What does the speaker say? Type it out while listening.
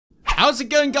How's it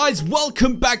going, guys?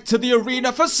 Welcome back to the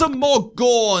arena for some more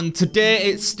Gorn. Today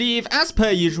it's Steve, as per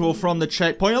usual, from the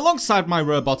checkpoint alongside my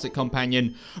robotic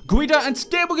companion Guido, and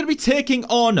today we're going to be taking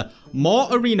on more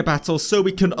arena battles so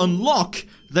we can unlock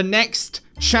the next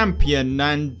champion.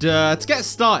 And to get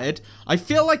started, I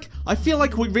feel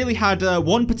like we really had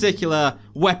one particular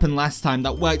weapon last time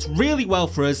that worked really well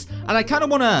for us, and I kind of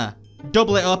want to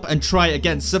double it up and try it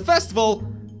again. So first of all,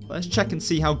 let's check and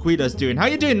see how Guido's doing. How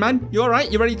you doing, man? You alright?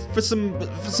 You ready for some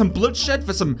bloodshed,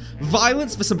 for some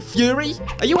violence, for some fury?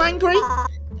 Are you angry?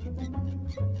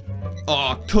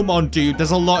 Oh, come on, dude.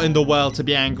 There's a lot in the world to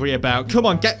be angry about. Come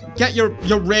on, get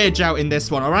your rage out in this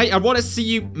one, alright? I want to see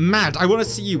you mad. I want to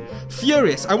see you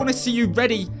furious. I want to see you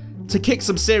ready to kick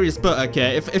some serious butt,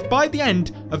 okay? If by the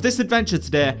end of this adventure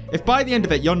today, if by the end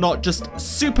of it you're not just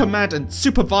super mad and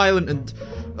super violent and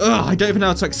I don't even know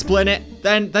how to explain it,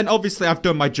 then obviously I've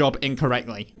done my job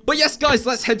incorrectly. But yes, guys,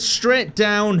 let's head straight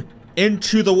down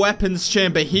into the weapons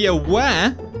chamber here,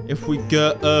 where, if we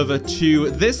go over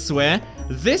to this way,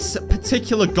 this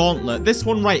particular gauntlet, this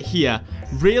one right here,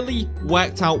 really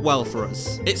worked out well for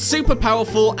us. It's super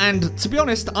powerful, and to be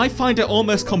honest, I find it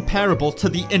almost comparable to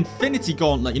the Infinity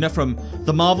Gauntlet, you know, from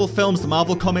the Marvel films, the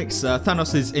Marvel comics,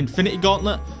 Thanos' Infinity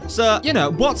Gauntlet. So, you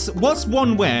know, what's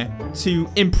one way to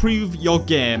improve your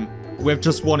game with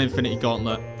just one Infinity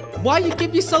Gauntlet? Why you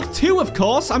give yourself two, of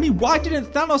course? I mean, why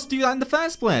didn't Thanos do that in the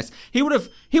first place? He would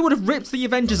have ripped the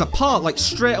Avengers apart, like,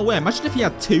 straight away. Imagine if he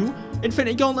had two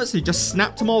Infinity Gauntlets and he just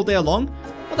snapped them all day long.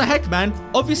 What the heck, man?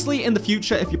 Obviously, in the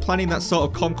future, if you're planning that sort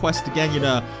of conquest again, you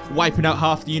know, wiping out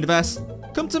half the universe,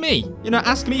 come to me. You know,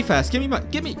 ask me first.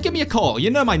 Give me a call. You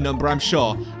know my number, I'm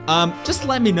sure. Just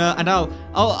let me know, and I'll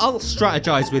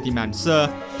strategize with you, man. So,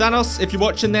 Thanos, if you're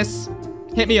watching this,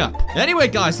 hit me up. Anyway,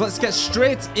 guys, let's get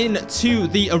straight into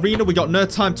the arena. We got no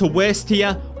time to waste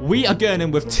here. We are going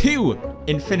in with two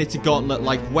Infinity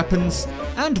Gauntlet-like weapons,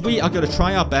 and we are going to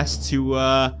try our best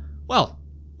to, well,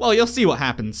 you'll see what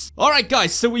happens. Alright,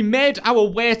 guys, so we made our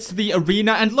way to the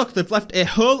arena, and look, they've left a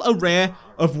whole array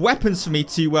of weapons for me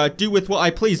to do with what I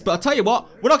please. But I'll tell you what,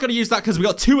 we're not going to use that because we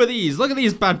got two of these. Look at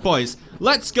these bad boys.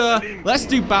 Let's go. Let's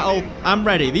do battle. I'm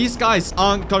ready. These guys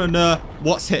aren't going to know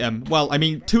what's hit them. Well, I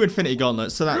mean, two Infinity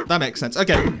Gauntlets, so that makes sense.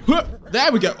 Okay,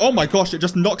 there we go. Oh my gosh, it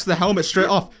just knocks the helmet straight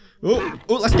off. Oh,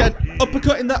 let's get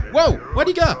uppercut in that. Whoa, where'd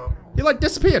he go? He, like,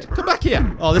 disappeared. Come back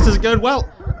here. Oh, this isn't going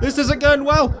well. This isn't going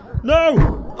well.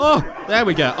 No! Oh, there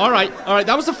we go. Alright,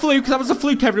 that was a fluke. That was a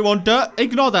fluke, everyone. Don't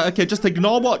ignore that. Okay, just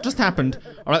ignore what just happened.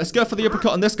 Alright, let's go for the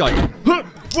uppercut on this guy.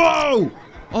 Whoa!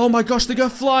 Oh my gosh, they go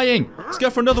flying. Let's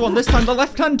go for another one. This time, the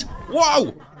left hand.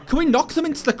 Whoa! Can we knock them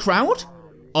into the crowd?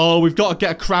 Oh, we've got to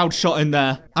get a crowd shot in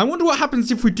there. I wonder what happens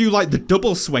if we do, like, the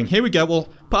double swing. Here we go. We'll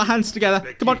put our hands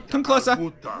together. Come on, come closer.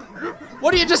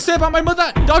 What did you just say about my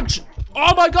mother? Dodge!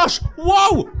 Oh my gosh!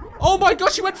 Whoa! Oh my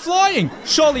gosh, he went flying.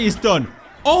 Surely he's done.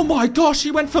 Oh my gosh, he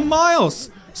went for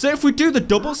miles. So if we do the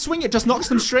double swing, it just knocks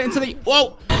them straight into the...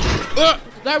 Whoa!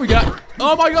 There we go.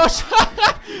 Oh my gosh.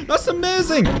 That's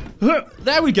amazing.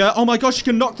 There we go. Oh my gosh, you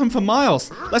can knock them for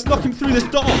miles. Let's knock him through this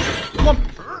door. Come on.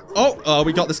 Oh,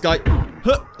 we got this guy.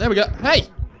 There we go. Hey,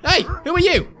 who are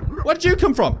you? Where did you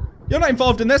come from? You're not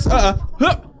involved in this.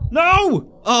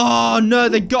 No. Oh, no,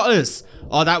 they got us.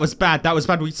 Oh, that was bad. That was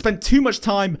bad. We spent too much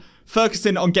time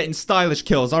focusing on getting stylish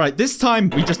kills. Alright, this time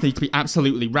we just need to be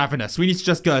absolutely ravenous. We need to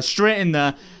just go straight in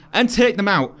there and take them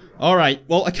out. Alright,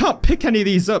 well, I can't pick any of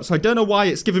these up, so I don't know why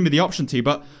it's giving me the option to,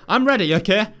 but I'm ready,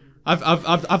 okay?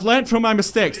 I've learned from my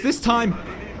mistakes. This time,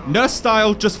 no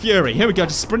style, just fury. Here we go,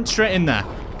 just sprint straight in there.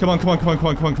 Come on. Come on.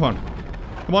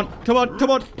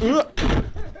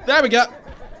 There we go.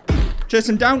 Chase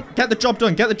him down. Get the job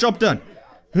done.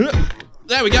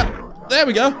 There we go.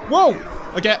 Whoa.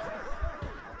 Okay.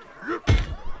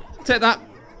 Take that.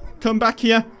 Come back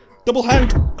here. Double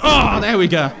hand. Oh, there we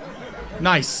go.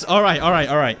 Nice. All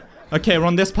right. Okay, we're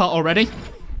on this part already.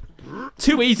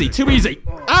 Too easy.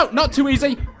 Oh, not too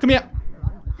easy. Come here.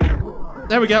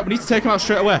 There we go. We need to take them out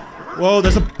straight away. Whoa,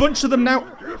 there's a bunch of them now.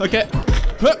 Okay.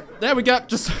 There we go.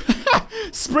 Just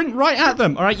sprint right at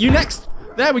them. All right, you next.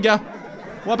 There we go.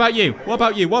 What about you?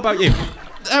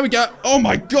 There we go. Oh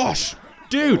my gosh.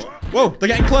 Dude. Whoa, they're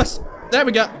getting close. There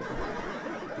we go.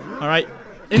 All right.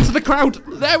 Into the crowd.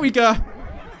 There we go.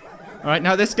 All right,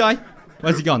 now this guy.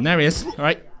 Where's he gone? There he is. All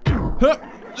right.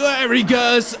 There he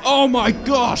goes. Oh my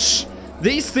gosh.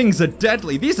 These things are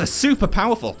deadly. These are super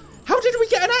powerful. How did we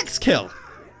get an axe kill?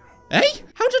 Eh?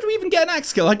 How did we even get an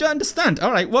axe kill? I don't understand.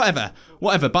 All right, whatever.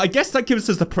 But I guess that gives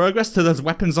us the progress to those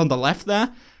weapons on the left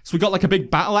there. So we got like a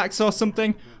big battle axe or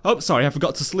something. Oh, sorry, I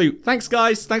forgot to salute. Thanks,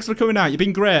 guys. Thanks for coming out. You've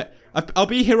been great. I'll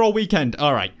be here all weekend.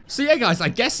 All right. So yeah, guys, I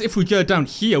guess if we go down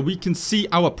here, we can see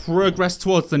our progress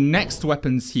towards the next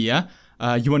weapons here.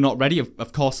 You are not ready.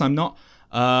 Of course I'm not.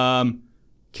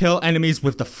 Kill enemies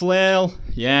with the flail.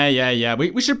 Yeah.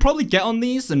 We should probably get on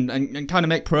these and kind of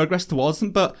make progress towards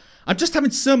them. But I'm just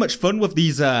having so much fun with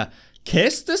these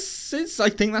castuses. I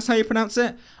think that's how you pronounce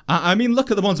it. I mean,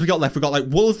 look at the ones we got left. We've got like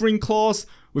Wolverine claws.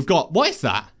 We've got, what is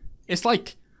that? It's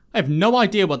like, I have no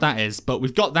idea what that is, but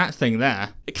we've got that thing there.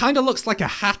 It kind of looks like a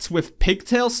hat with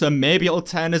pigtails, so maybe it'll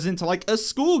turn us into like a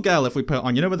schoolgirl if we put it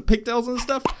on, you know, with the pigtails and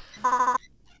stuff.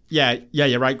 Yeah,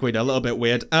 you're right, Guido, a little bit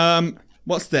weird.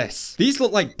 What's this? These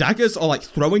look like daggers or like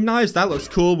throwing knives. That looks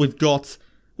cool. We've got,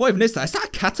 what even is that? Is that a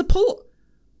catapult?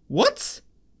 What?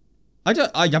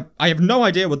 I have no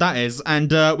idea what that is.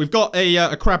 And we've got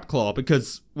a crab claw,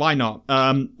 because why not?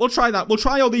 We'll try that. We'll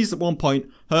try all these at one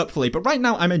point, hopefully. But right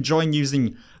now, I'm enjoying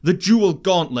using the dual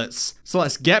gauntlets. So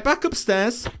let's get back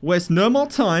upstairs, waste no more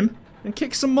time, and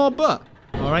kick some more butt.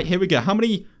 All right, here we go. How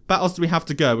many battles do we have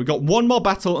to go? We've got one more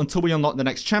battle until we unlock the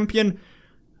next champion.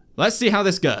 Let's see how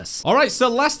this goes. All right, so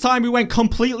last time we went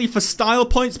completely for style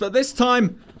points, but this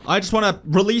time, I just want to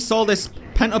release all this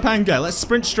pent-up anger. Let's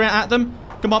sprint straight at them.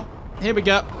 Come on. Here we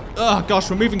go. Oh, gosh,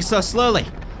 we're moving so slowly.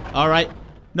 All right.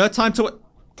 No time to...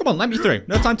 Come on, let me through.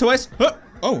 No time to waste.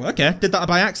 Oh, okay. Did that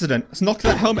by accident. Let's knock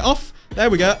that helmet off. There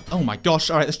we go. Oh, my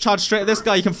gosh. All right, let's charge straight at this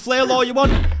guy. You can flail all you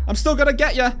want. I'm still going to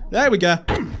get you. There we go.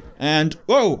 And,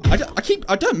 whoa.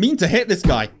 I don't mean to hit this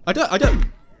guy. I don't...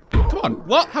 Come on.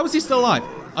 What? How is he still alive?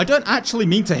 I don't actually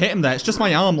mean to hit him there. It's just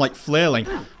my arm, like, flailing.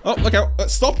 Oh, look out.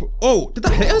 Stop. Oh, did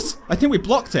that hit us? I think we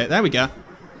blocked it. There we go.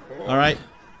 All right.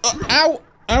 Ow.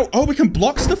 Ow, oh, we can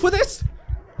block stuff with this?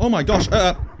 Oh my gosh.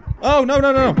 Oh, no.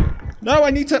 No,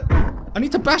 I need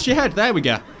to bash your head. There we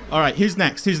go. All right, who's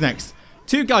next?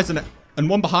 Two guys and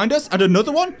one behind us and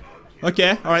another one?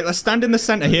 Okay, all right, let's stand in the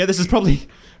center here. This is probably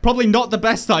not the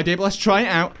best idea, but let's try it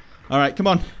out. All right, come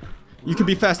on. You can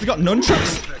be fast. They got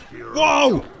nunchucks.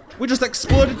 Whoa! We just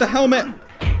exploded the helmet.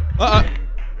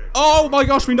 Oh my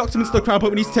gosh, we knocked him into the crowd, but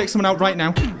we need to take someone out right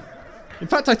now. In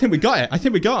fact, I think we got it. I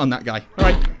think we got it on that guy. All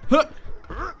right.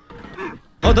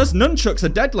 Oh, those nunchucks are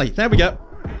deadly. There we go.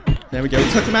 We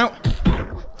took him out.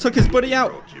 Took his buddy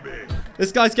out.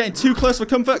 This guy's getting too close for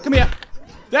comfort. Come here.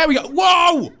 There we go.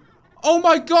 Whoa! Oh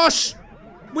my gosh!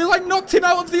 We like knocked him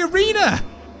out of the arena.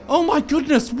 Oh my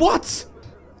goodness, what?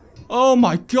 Oh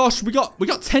my gosh, we got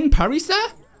 10 parries there?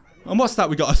 And what's that?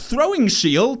 We got a throwing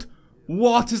shield?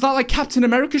 What? Is that like Captain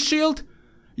America's shield?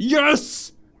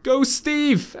 Yes! Go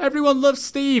Steve! Everyone loves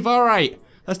Steve. All right.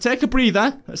 Let's take a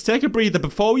breather.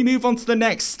 Before we move on to the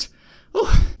next.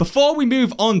 Before we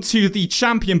move on to the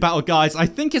champion battle, guys, I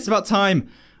think it's about time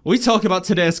we talk about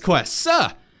today's quest.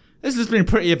 Sir, this has been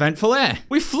pretty eventful, eh?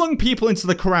 We've flung people into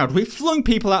the crowd. We've flung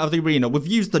people out of the arena. We've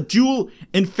used the dual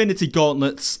infinity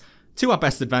gauntlets to our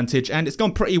best advantage, and it's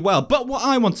gone pretty well. But what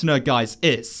I want to know, guys,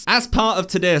 is, as part of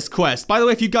today's quest, by the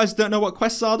way, if you guys don't know what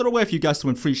quests are, there are a way for you guys to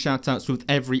win free shoutouts with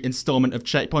every installment of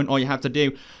Checkpoint. All you have to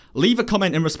do, leave a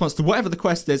comment in response to whatever the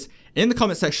quest is in the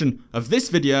comment section of this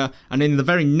video and in the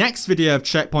very next video of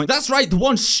Checkpoint. That's right, the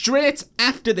one straight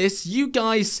after this, you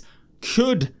guys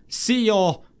could see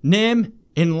your name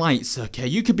in lights, okay?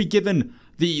 You could be given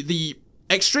the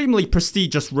extremely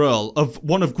prestigious role of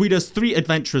one of Guido's 3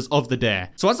 adventurers of the day.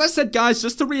 So as I said, guys,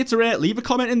 just to reiterate, leave a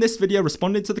comment in this video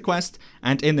responding to the quest,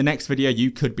 and in the next video, you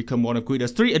could become one of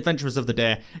Guido's 3 adventurers of the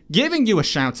day, giving you a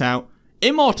shout out,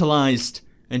 immortalized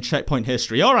in Checkpoint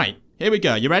history. All right, here we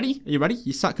go. You ready? Are you ready?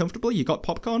 You sat comfortably? You got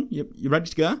popcorn? You ready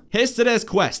to go? Here's today's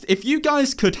quest. If you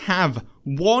guys could have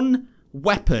one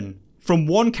weapon from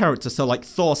one character, so like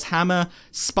Thor's hammer,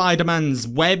 Spider-Man's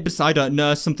webs, I don't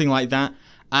know, something like that,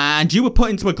 and you were put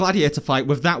into a gladiator fight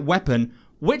with that weapon,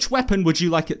 which weapon would you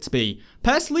like it to be?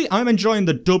 Personally, I'm enjoying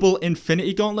the double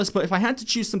infinity gauntlets, but if I had to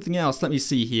choose something else, let me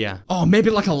see here. Oh, maybe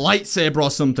like a lightsaber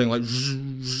or something, like,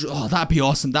 oh, that'd be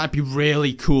awesome. That'd be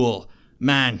really cool.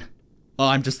 Man. Oh,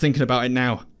 I'm just thinking about it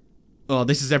now. Oh,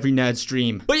 this is every nerd's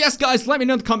dream. But yes, guys, let me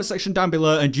know in the comment section down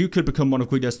below, and you could become one of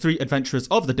Guido's 3 adventurers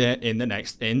of the day in the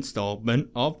next installment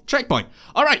of Checkpoint.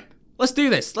 All right, let's do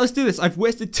this. I've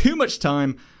wasted too much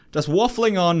time just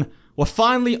waffling on. We're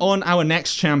finally on our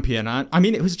next champion. I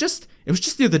mean, it was just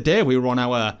the other day we were on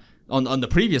our on the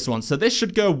previous one, so this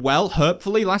should go well.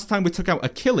 Hopefully, last time we took out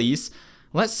Achilles.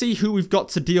 Let's see who we've got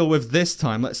to deal with this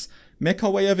time. Let's make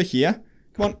our way over here.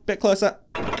 Come on, a bit closer.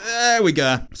 There we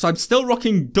go. So I'm still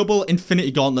rocking double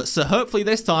infinity gauntlets, so hopefully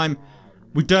this time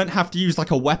we don't have to use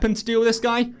like a weapon to deal with this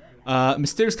guy.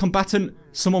 Mysterious combatant,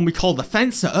 someone we call the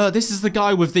Fencer. This is the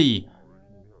guy with the...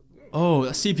 Oh,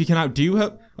 let's see if you can outdo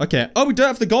her. Okay. Oh, we don't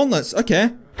have the gauntlets. Okay.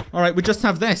 All right, we just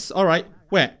have this. All right.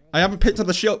 Wait. I haven't picked up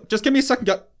the shield. Just give me a second,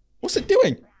 guys. What's it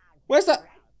doing? Where's that?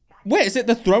 Wait, is it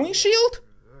the throwing shield?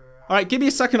 All right, give me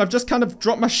a second. I've just kind of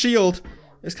dropped my shield.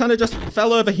 It's kind of just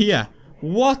fell over here.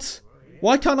 What?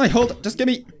 Why can't I hold it? Just give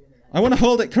me... I want to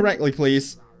hold it correctly,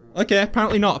 please. Okay,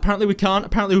 apparently not. Apparently we can't.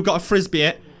 Apparently we've got to frisbee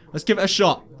it. Let's give it a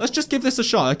shot. Let's just give this a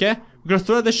shot, okay? We're going to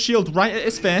throw this shield right at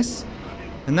his face.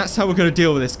 And that's how we're going to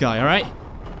deal with this guy, all right?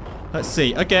 Let's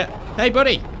see. Okay. Hey,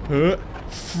 buddy.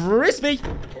 Frisbee.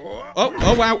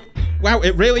 Oh, wow. Wow,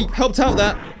 it really helped out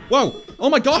there. Whoa. Oh,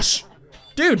 my gosh.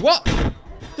 Dude, what?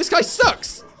 This guy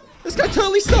sucks. This guy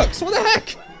totally sucks. What the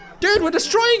heck? Dude, we're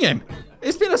destroying him.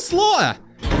 It's been a slaughter.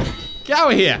 Get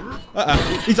out of here.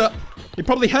 He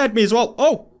probably heard me as well.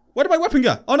 Oh, where did my weapon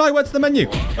go? Oh, no, I went to the menu.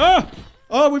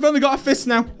 Oh, we've only got a fist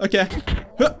now. Okay.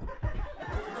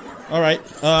 All right.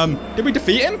 Did we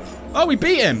defeat him? Oh, we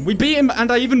beat him. We beat him, and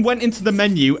I even went into the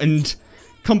menu and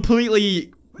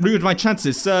completely ruined my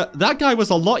chances. So that guy was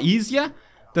a lot easier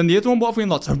than the other one. What have we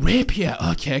unlocked? A rapier.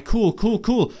 Okay,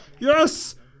 cool.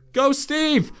 Yes. Go,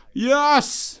 Steve.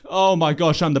 Yes. Oh, my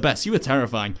gosh, I'm the best. You were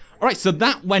terrifying. All right, so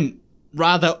that went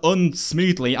rather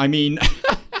unsmoothly. I mean,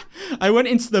 I went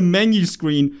into the menu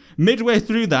screen midway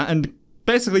through that and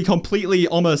basically completely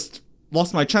almost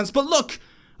lost my chance. But look.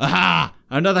 Aha!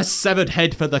 Another severed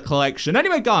head for the collection.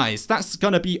 Anyway, guys, that's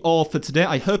gonna be all for today.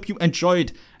 I hope you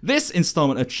enjoyed this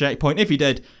installment of Checkpoint. If you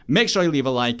did, make sure you leave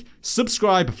a like,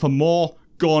 subscribe for more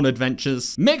Gorn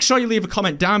adventures. Make sure you leave a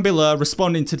comment down below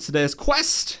responding to today's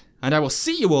quest, and I will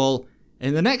see you all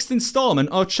in the next installment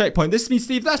of Checkpoint. This has been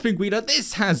Steve, that's been Guido,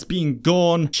 this has been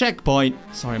Gorn. Checkpoint.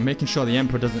 Sorry, I'm making sure the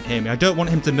Emperor doesn't hear me. I don't want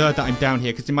him to know that I'm down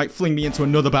here, because he might fling me into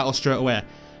another battle straight away.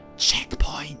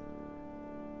 Checkpoint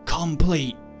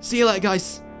complete. See you later,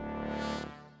 guys.